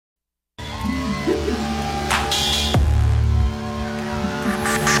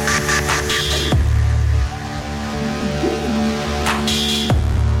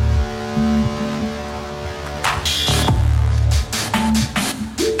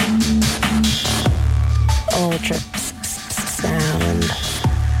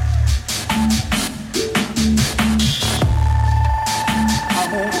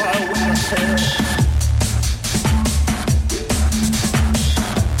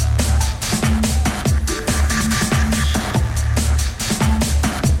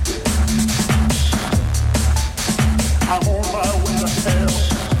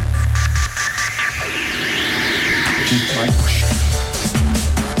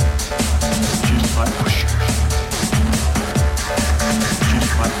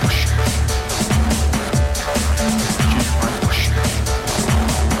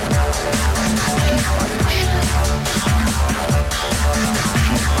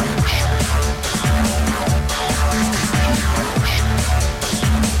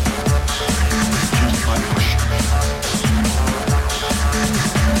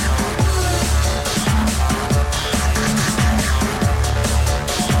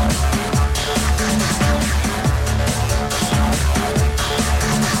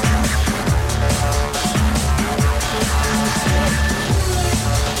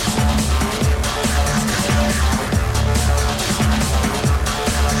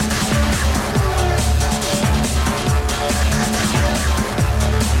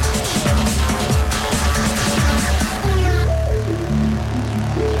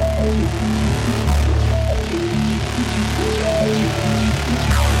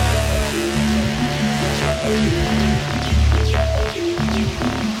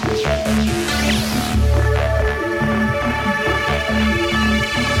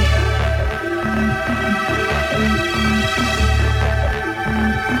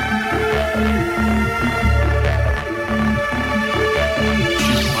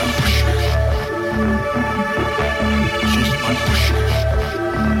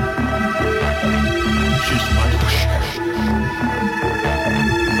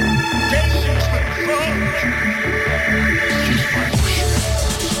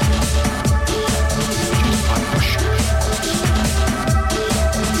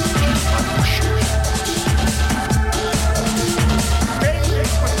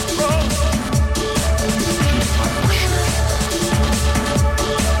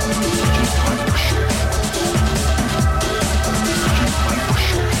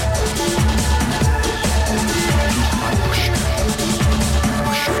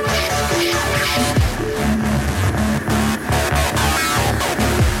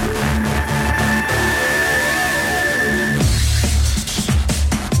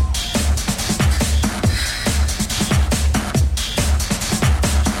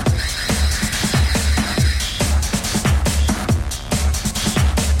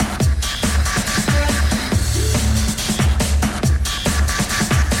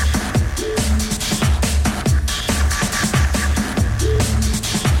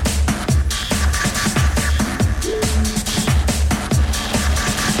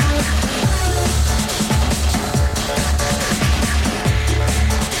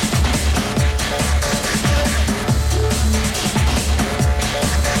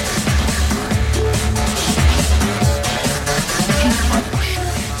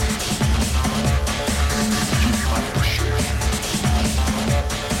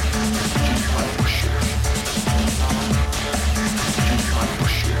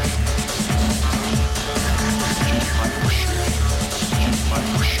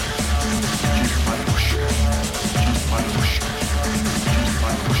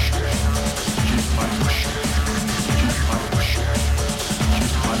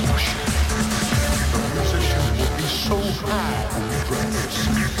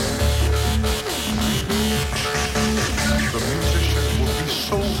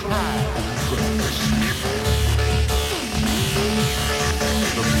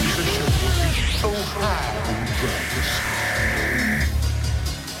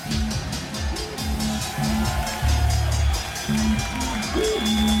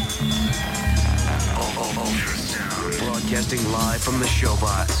Broadcasting live from the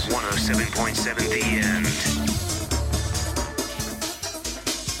Showbox, 107.7 The End.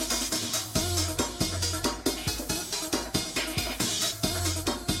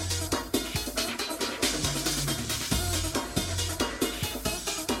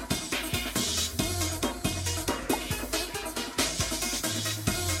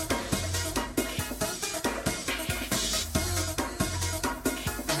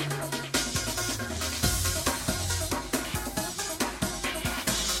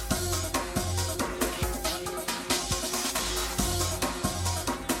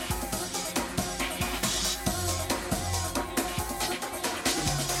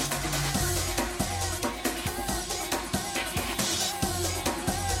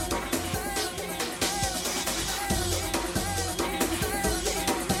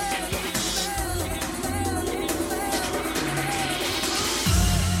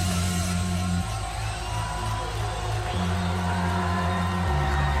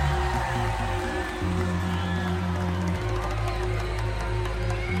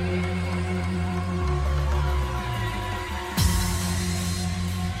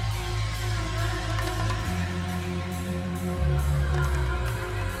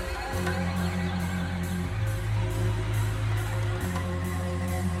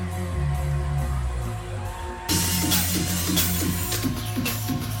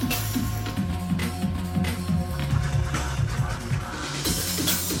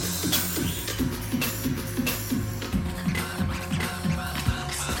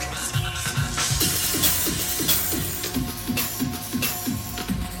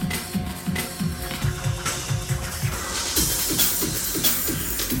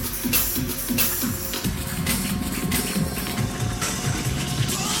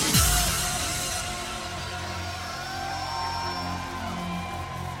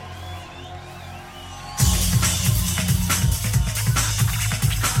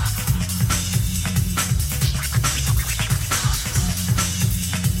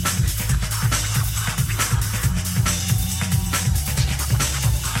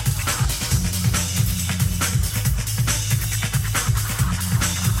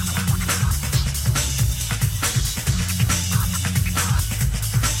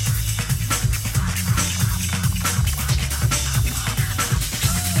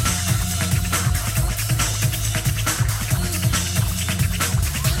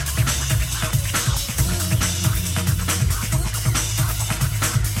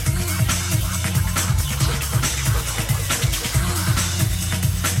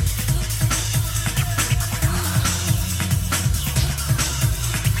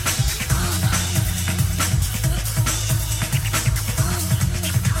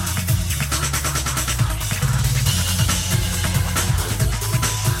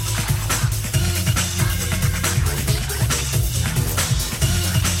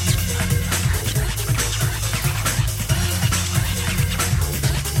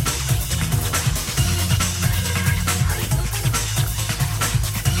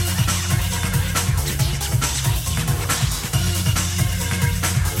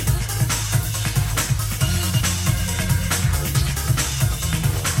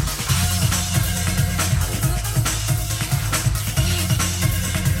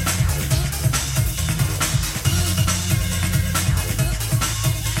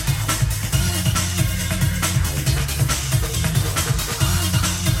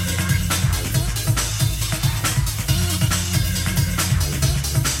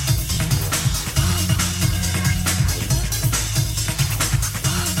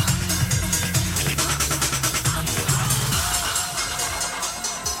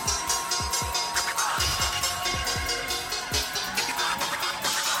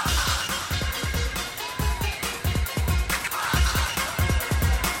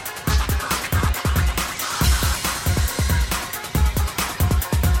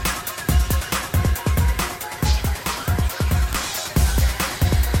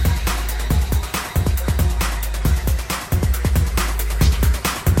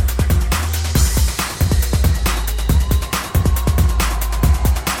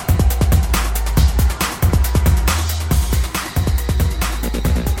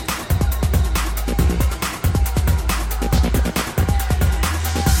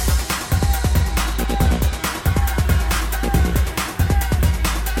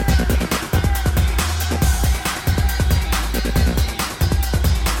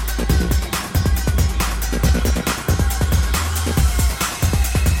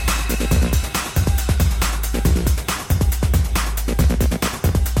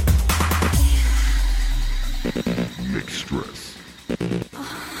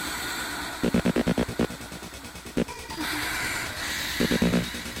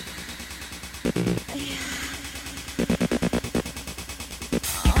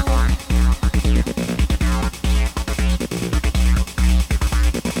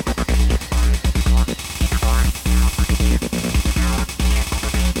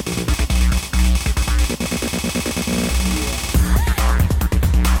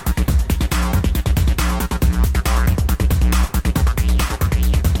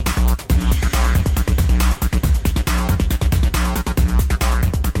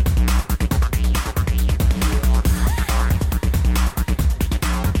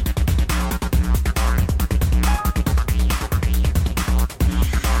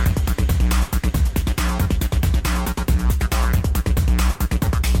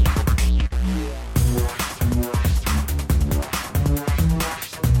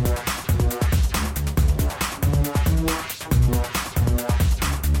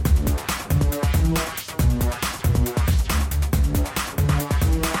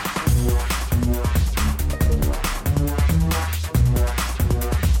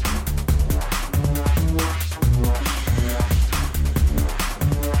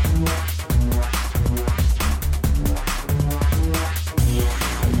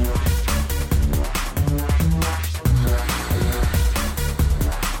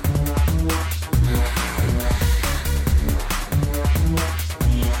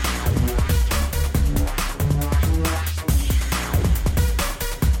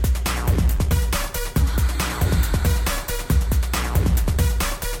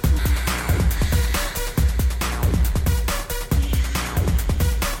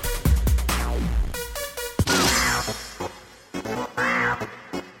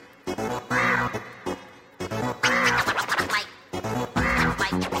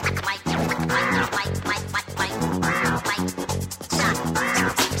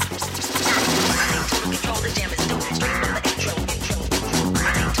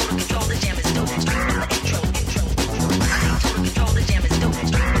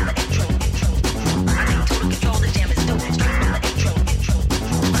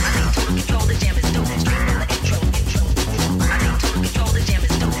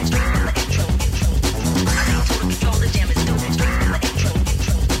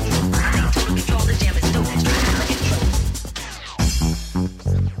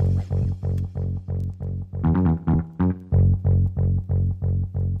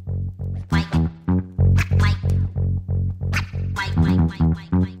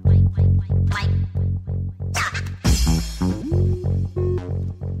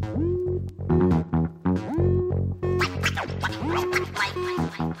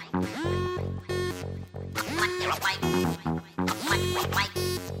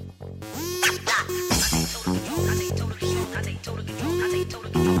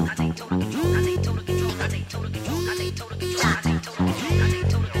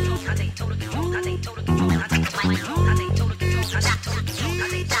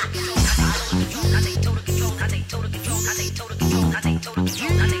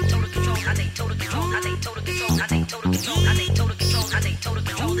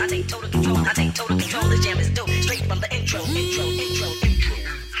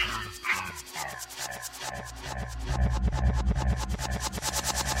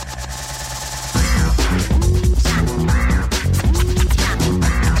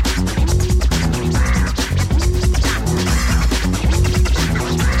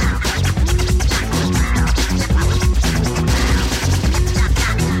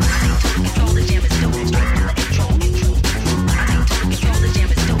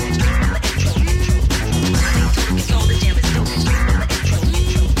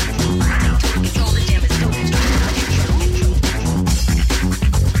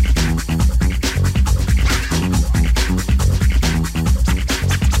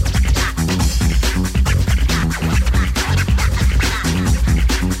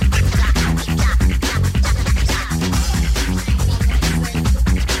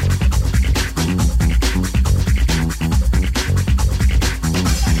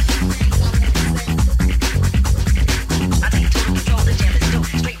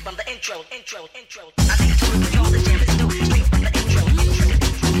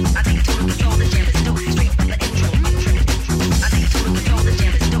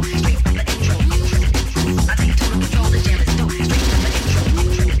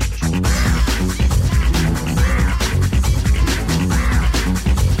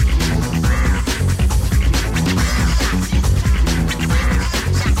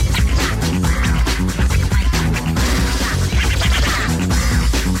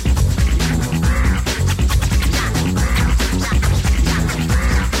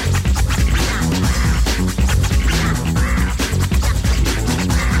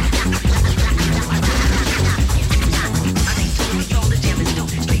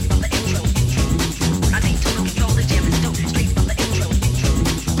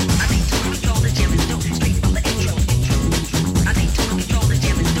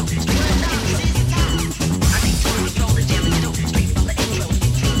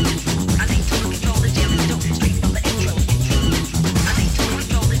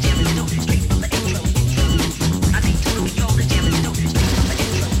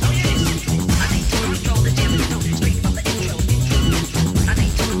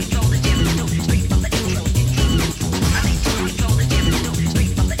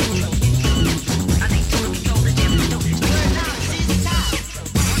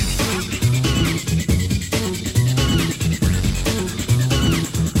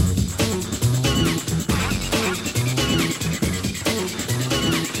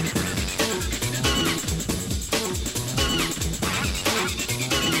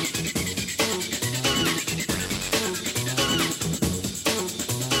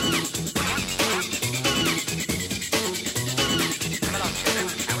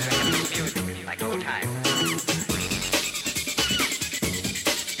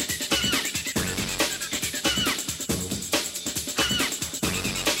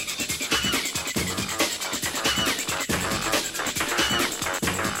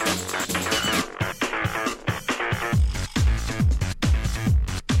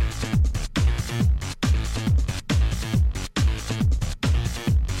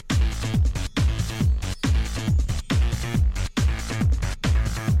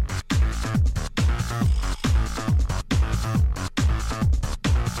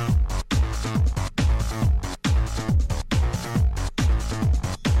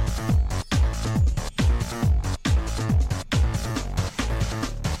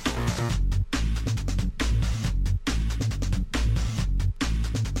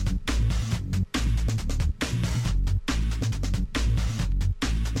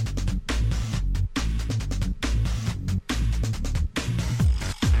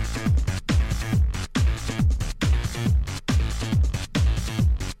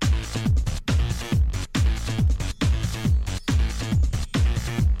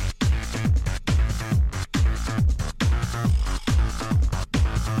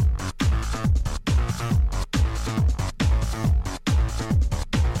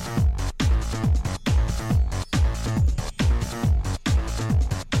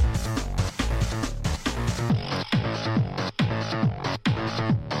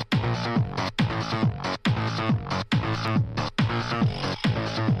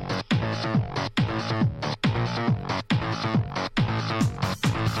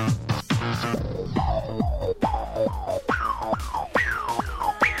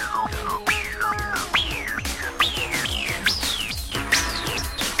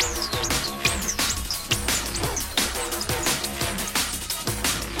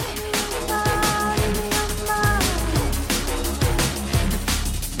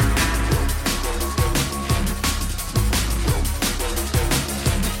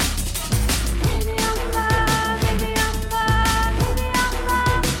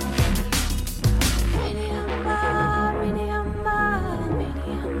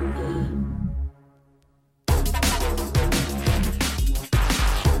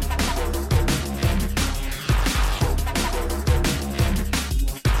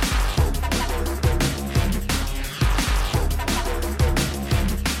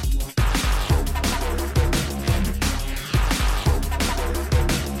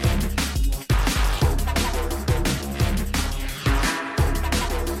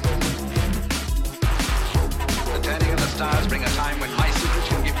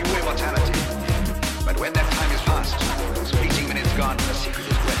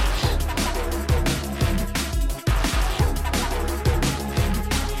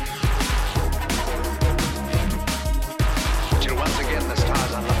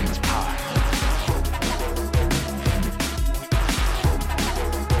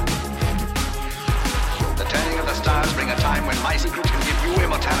 stars bring a time when my secret can give you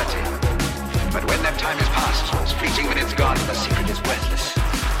immortality. But when that time is past, it's fleeting when it's gone, the secret is worthless.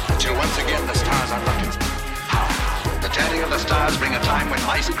 Until once again the stars unlock its power. The turning of the stars bring a time when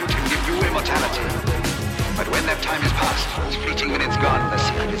my secret can give you immortality. But when that time is past, it's fleeting when it's gone, the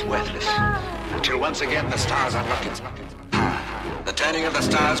secret is worthless. Until once again the stars unlock its power. The turning of the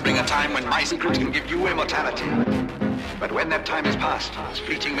stars bring a time when my secret can give you immortality. But when that time is past, it's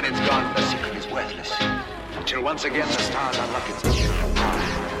fleeting when it's gone, the secret is worthless. Until once again the stars unlock its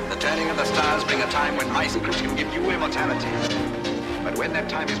power. The turning of the stars bring a time when my secret can give you immortality. But when that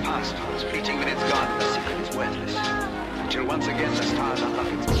time is past, it's fleeting when it's gone, the secret is worthless. Until once again the stars unlock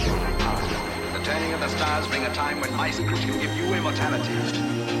its power. The turning of the stars bring a time when my secret can give you immortality.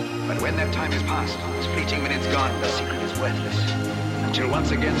 But when that time is past, it's fleeting when it's gone, the secret is worthless. Until once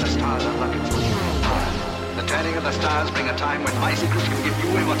again the stars unlock its power. The turning of the stars bring a time when my secret can give you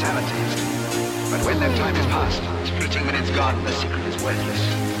immortality. But when that time is past, it's fleeting when it's gone, the secret is worthless.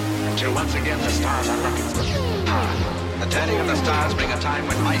 Until once again the stars unlock its power. The turning of the stars bring a time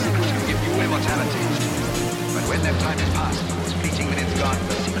when my secret can give you immortality. But when that time is past, it's fleeting when it's gone,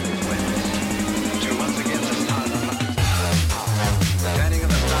 the secret is worthless. Until once again the stars unlock its power. The turning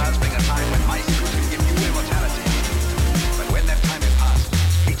of the stars bring a time when my secret can give you immortality. But when that time is past,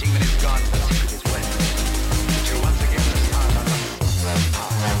 it's fleeting when it's gone, the secret is worthless. Until once again the stars unlock its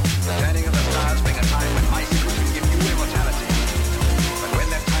power. The turning of the stars bring a time when my secret can give you immortality. But when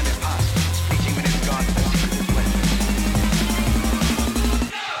that time is past, it's fleeting when it's gone, the secret is worthless.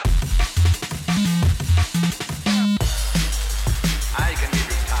 I can give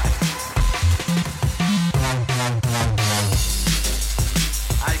you time.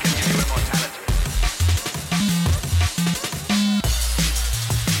 I can give you immortality.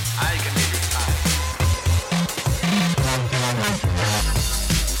 I can give you time.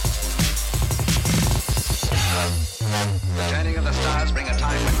 The turning of the stars bring a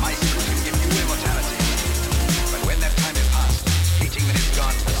time when my